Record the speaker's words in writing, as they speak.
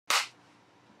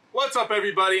What's up,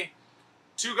 everybody?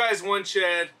 Two Guys, One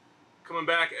Shed, coming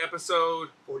back, episode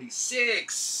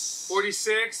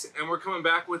 46, and we're coming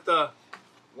back with the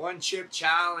One Chip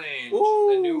Challenge.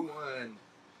 Ooh. The new one.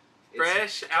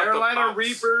 Fresh It's out the Carolina box.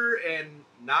 Reaper and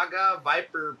Naga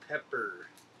Viper Pepper.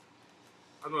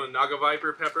 I'm doing Naga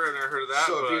Viper pepper. I've never heard of that.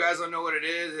 So but if you guys don't know what it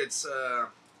is, it's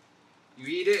you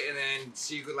eat it and then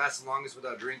see you could last the longest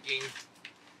without drinking.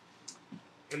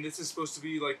 And this is supposed to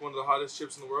be like one of the hottest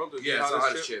chips in the world. Is it Yeah, it's the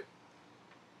hottest chip.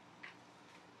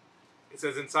 It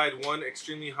says inside one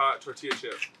extremely hot tortilla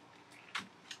chip.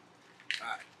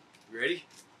 Alright, you ready?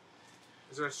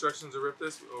 Is there instructions to rip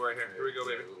this? Oh, right here. Here we go,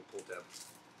 baby. A little pull tab.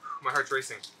 My heart's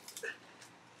racing.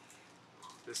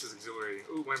 This is exhilarating.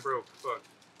 Ooh, mine broke. Fuck.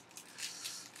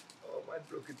 Oh, mine's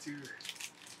broken too.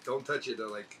 Don't touch it though,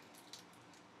 like.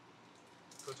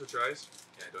 Don't touch your eyes.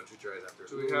 Yeah, don't touch your eyes after.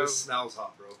 Do we have? This smells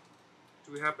hot, bro.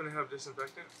 Do we happen to have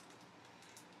disinfectant?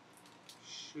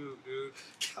 Shoot, dude.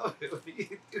 Calvin, what are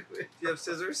you doing? Do you have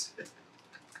scissors?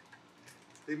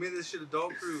 They made this shit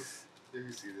adult proof. Let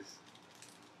me see this.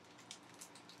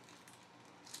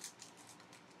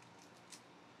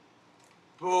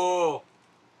 Oh!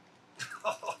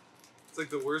 It's like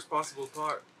the worst possible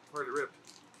part to rip.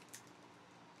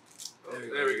 Oh,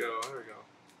 there we go. There we go.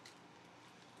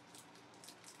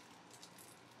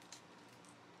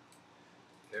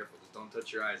 Careful, just don't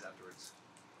touch your eyes afterwards.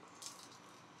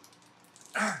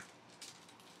 Alright.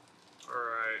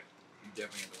 You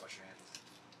definitely have to wash your hands.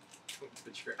 Don't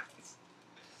touch your eyes.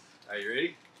 Are you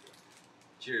ready?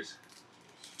 Cheers.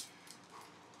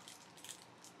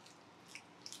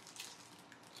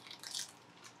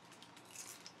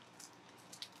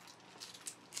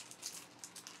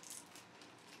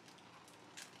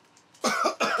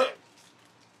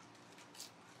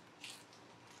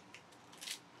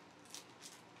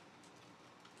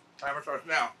 Timer starts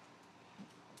now.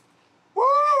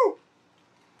 Woo!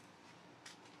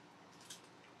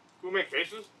 Can we make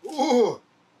faces? Ooh!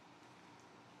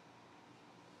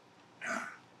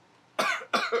 I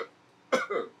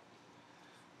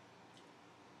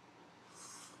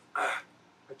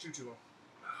chewed too long.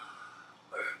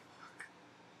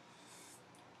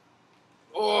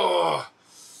 Oh!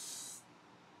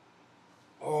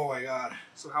 Oh my god.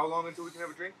 So how long until we can have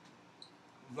a drink?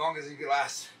 As long as you can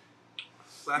last.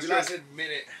 Last You drink. lasted a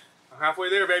minute. I'm halfway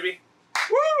there, baby.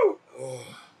 Woo! Oh.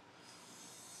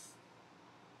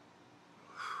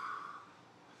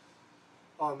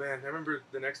 Oh man, I remember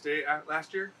the next day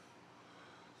last year.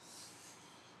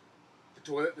 The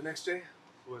toilet the next day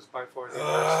was by far the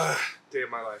worst day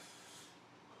of my life.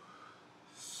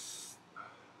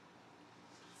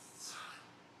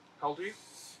 How old are you?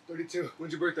 32.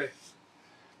 When's your birthday?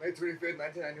 May 25th,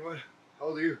 1991. How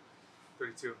old are you?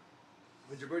 32.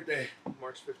 When's your birthday?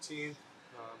 March 15th.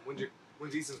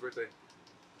 When's Ethan's birthday?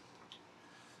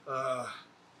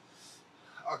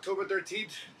 October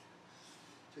 13th,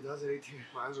 2018.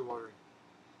 My eyes are watering.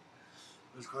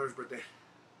 When's Carter's birthday?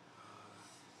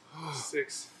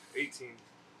 6/18.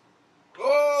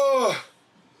 Oh!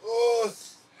 Oh!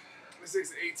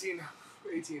 6/18.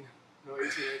 18. No,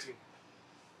 18.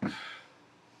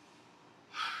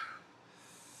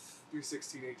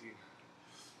 3/16/18.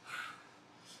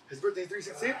 His birthday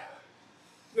 3/16?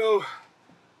 No.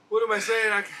 What am I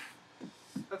saying?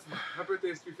 That's my birthday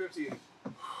is 3/15.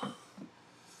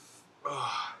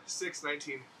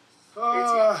 6/19.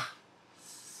 Oh!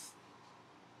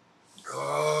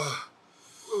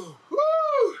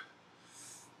 Woo!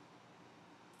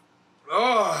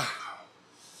 Oh!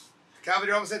 Calvin,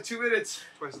 you're almost at 2 minutes.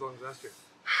 Twice as long as last year.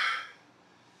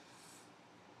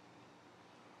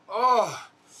 Oh!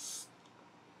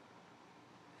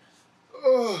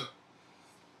 Oh!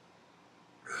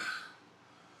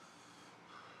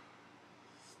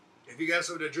 If you got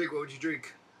something to drink, what would you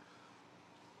drink?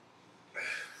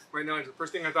 Right now, the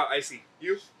first thing I thought, icy.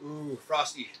 You? Ooh,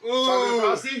 frosty. Ooh. Chocolate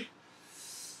frosty?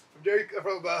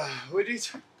 From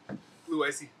Wendy's? Blue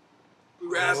icy.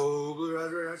 Blue ras. Oh, blue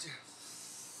raspberry.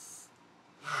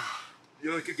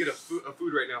 You only could get a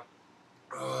food right now.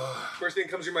 First thing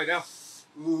comes to your mind now.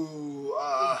 Ooh,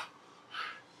 I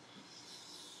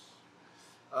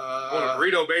want a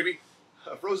burrito, baby.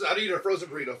 frozen. I'd eat a frozen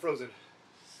burrito. Frozen.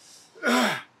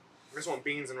 I just want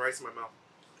beans and rice in my mouth.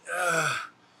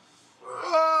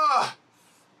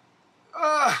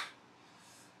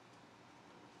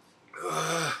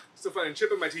 Still finding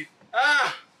chip in my teeth.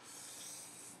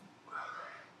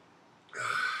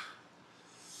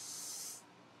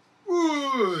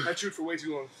 Ooh. I chewed for way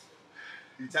too long.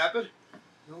 You tapping?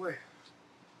 No way.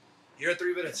 You're at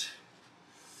 3 minutes.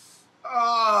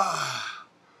 I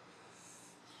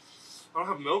don't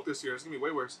have milk this year. It's gonna be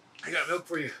way worse. I got milk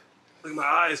for you. Look at my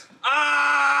eyes.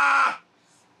 Ah!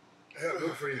 Yeah,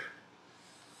 good for you.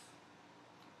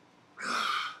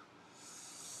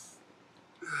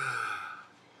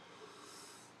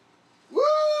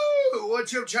 Woo! 1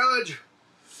 chip challenge.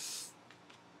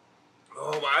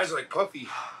 Oh, my eyes are like puffy.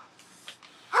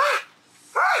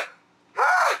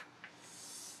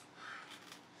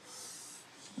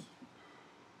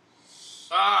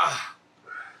 Ah.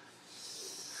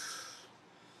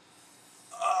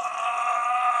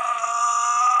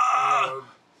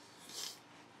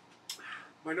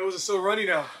 My nose is so runny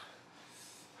now.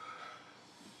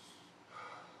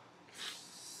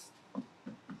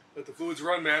 Let the fluids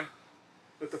run, man.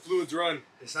 Let the fluids run.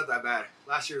 It's not that bad.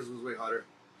 Last year's was way hotter.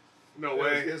 No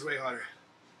way. It was way hotter.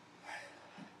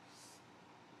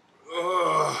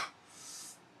 Ugh.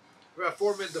 We're at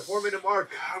the 4-minute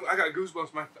mark. I got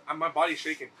goosebumps. My body's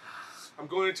shaking. I'm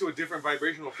going into a different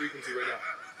vibrational frequency right now.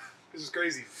 This is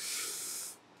crazy.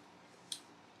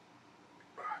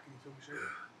 Can you feel me shaking?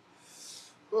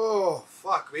 Oh,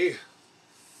 fuck me.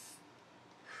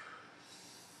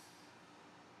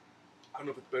 I don't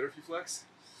know if it's better if you flex.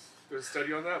 There's a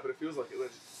study on that, but it feels like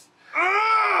it.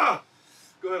 Ah!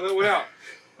 Go ahead, let it out.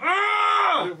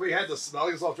 Ah! If we had the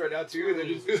smelling salts right now too, then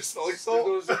just do the smelling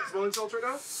salt. Those smelling salts right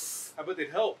now? I bet they'd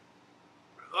help.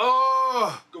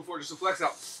 Oh! Go for it, just a flex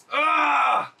out.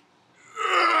 Ah!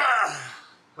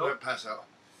 I might pass out.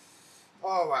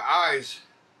 Oh, my eyes.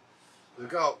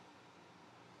 Look out.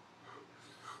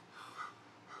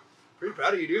 Pretty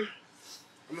proud of you, dude.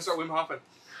 I'm gonna start Wim Hofing.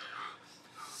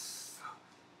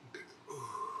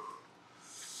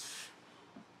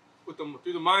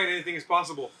 Through the mind, anything is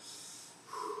possible.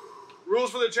 Rules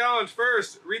for the challenge.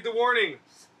 First, read the warning.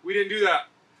 We didn't do that.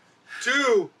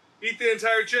 2, eat the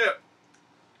entire chip.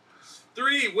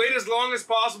 3, wait as long as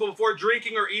possible before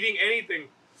drinking or eating anything.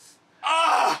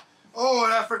 Ah! Oh,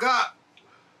 and I forgot.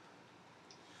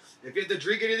 If you have to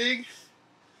drink anything,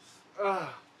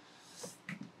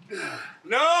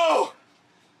 no!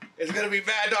 it's gonna be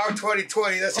Mad Dog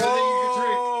 2020. That's the only thing you can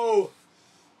drink. Oh!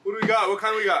 What do we got? What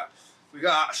kind do we got? We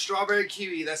got strawberry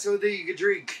kiwi. That's the only thing you can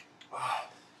drink.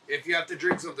 If you have to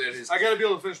drink something, it's... I gotta be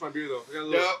able to finish my beer though. I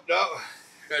gotta No.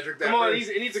 Gotta drink that. Come on, first.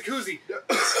 it needs a koozie.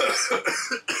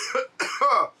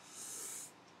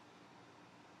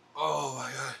 Oh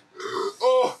my god.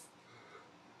 Oh!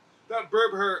 That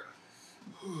burp hurt.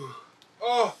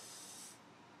 Oh!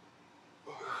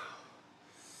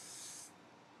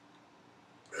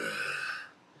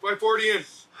 540 in.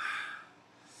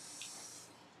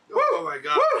 Oh my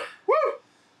god. Woo! Woo!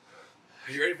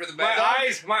 Are you ready for the Mad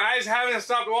Dog? My eyes haven't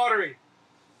stopped watering.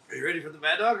 Are you ready for the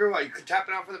Mad Dog or what? You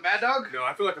tapping out for the Mad Dog? No,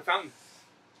 I feel like a fountain.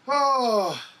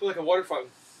 Oh. I feel like a water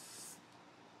fountain.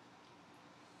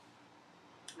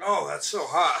 Oh, that's so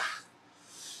hot.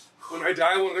 When I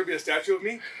die, will there be a statue of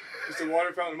me? Just a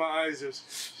water fountain in my eyes,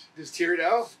 Just tear it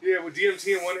out? yeah, with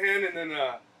DMT in one hand and then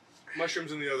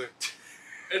mushrooms in the other.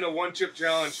 And a 1 chip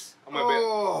challenge on my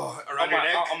around your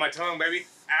neck? on my tongue, baby.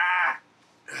 Ah!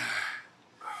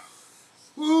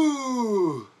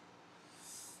 Ooh.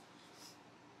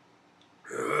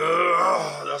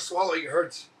 That swallowing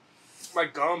hurts. My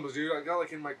gums, dude. I got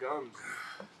like in my gums.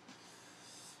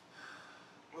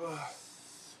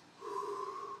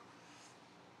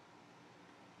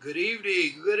 Good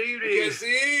evening. Good evening. I can't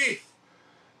see.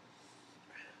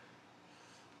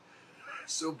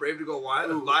 So brave to go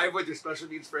live with your special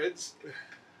needs friends.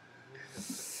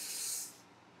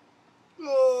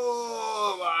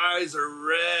 Oh, my eyes are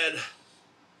red.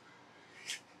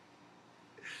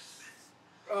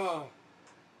 Oh.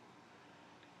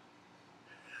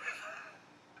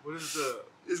 What is the...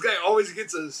 This guy always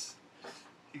gets us.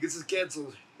 He gets us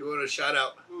canceled. You want a shout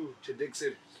out to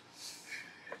Dixon.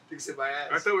 Dixon my ass.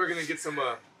 I thought we were gonna get some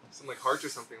like hearts or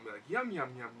something and be like yum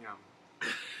yum yum yum.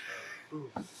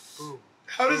 Boom, boom.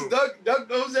 How does Doug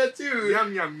knows that too?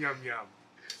 Yum yum yum yum.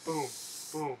 Boom,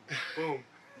 boom, boom.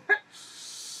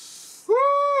 Woo!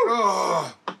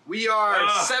 Oh, we are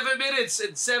 7 minutes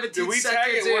and 17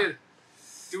 seconds in.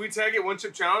 Did we tag it 1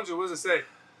 chip challenge or what does it say?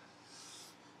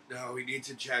 No, we need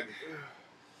to check.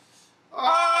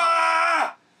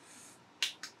 Ah!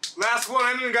 Last one. I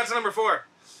haven't even got to number 4.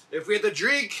 If we had to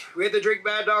drink,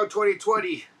 Mad Dog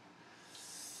 2020.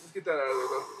 Let's get that out of there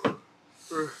though.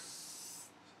 For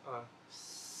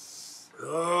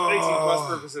 18 plus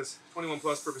purposes, 21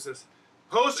 plus purposes.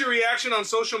 Post your reaction on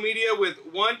social media with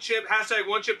hashtag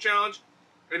 1 chip challenge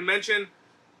and mention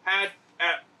at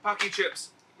Pocky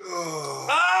Chips.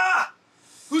 Ah!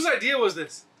 Whose idea was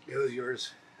this? It was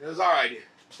yours. It was our idea.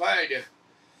 My idea.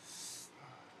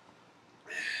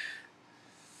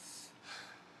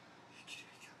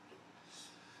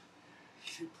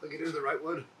 Plug it into the right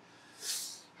one.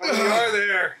 How many are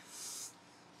there?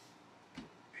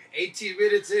 18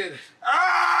 minutes in.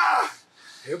 Ah!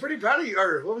 You're pretty proud of you.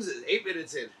 Or what was it? 8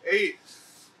 minutes in. 8.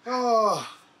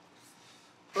 Oh.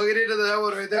 Plug it into that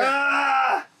one right there.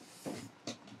 Ah!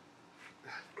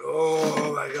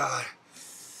 Oh my God.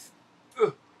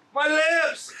 My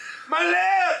lips! My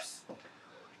lips!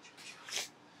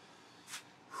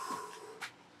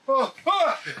 Oh,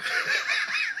 oh.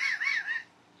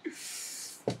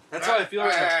 That's how I feel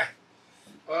right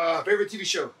now. Favorite TV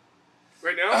show?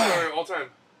 Right now or all time?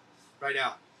 Right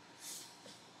now.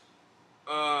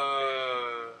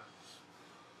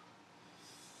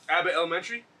 Abbott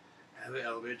Elementary. Abbott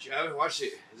Elementary. I haven't watched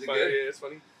it. Is it Funny, good? yeah, it's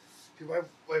funny. Dude,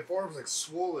 my forearm's like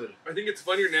swollen. I think it's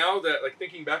funnier now that, like,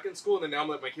 thinking back in school and then now I'm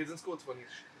like my kids in school, it's funny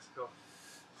as hell.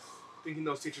 Thinking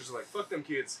those teachers are like, fuck them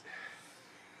kids.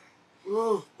 Woo.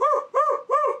 Woo, woo,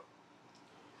 woo.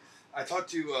 I talked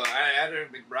to Adam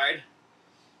McBride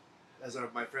as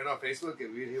my friend on Facebook,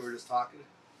 and we were just talking.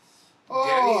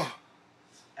 Danny?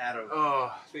 Adam.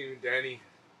 Oh, I think even Danny.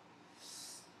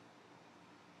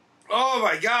 Oh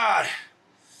my God.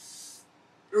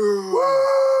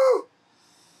 Woo!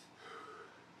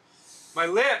 My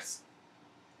lips.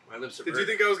 My lips are Did burnt. you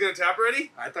think I was gonna tap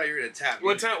already? I thought you were gonna tap me.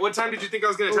 What time did you think I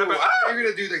was gonna Ooh, tap? I thought you were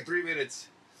gonna do like 3 minutes.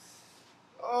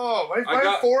 Oh,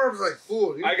 my forearm's like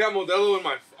full, dude. I got Modelo on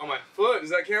my foot.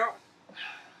 Does that count?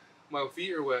 My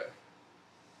feet are wet.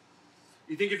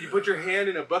 You think if you put your hand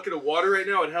in a bucket of water right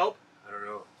now, it'd help? I don't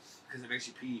know, because it makes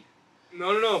you pee.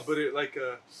 No. But it like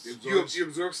you absorbs.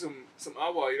 absorb some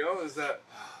agua. You know, is that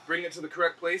bring it to the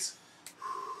correct place?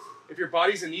 If your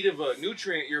body's in need of a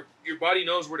nutrient, your body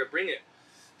knows where to bring it.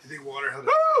 Do you think water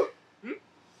helps? Hmm?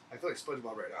 I feel like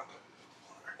SpongeBob right now.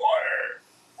 Water.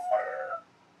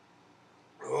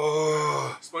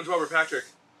 Oh, SpongeBob or Patrick?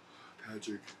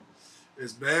 Patrick.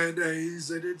 Is mayonnaise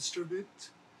an instrument?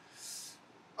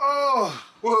 Oh,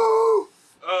 woo!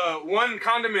 One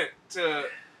condiment to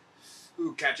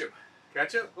Ooh, ketchup.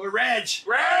 ketchup. Or ranch.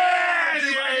 Ranch!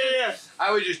 Yeah.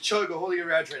 I would just chug a whole thing of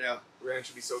ranch right now. Ranch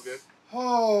would be so good.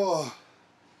 Oh.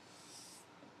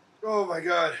 Oh my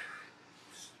God.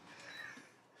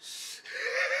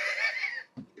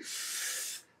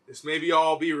 This may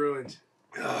all be ruined.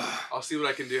 I'll see what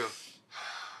I can do.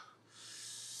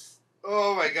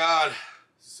 Oh my God.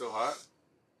 This is so hot.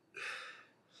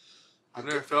 I've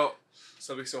never felt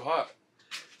something so hot.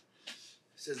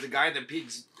 Says the guy in the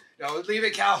pigs. No, leave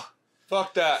it, Cal.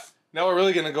 Fuck that. Now we're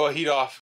really gonna go heat off.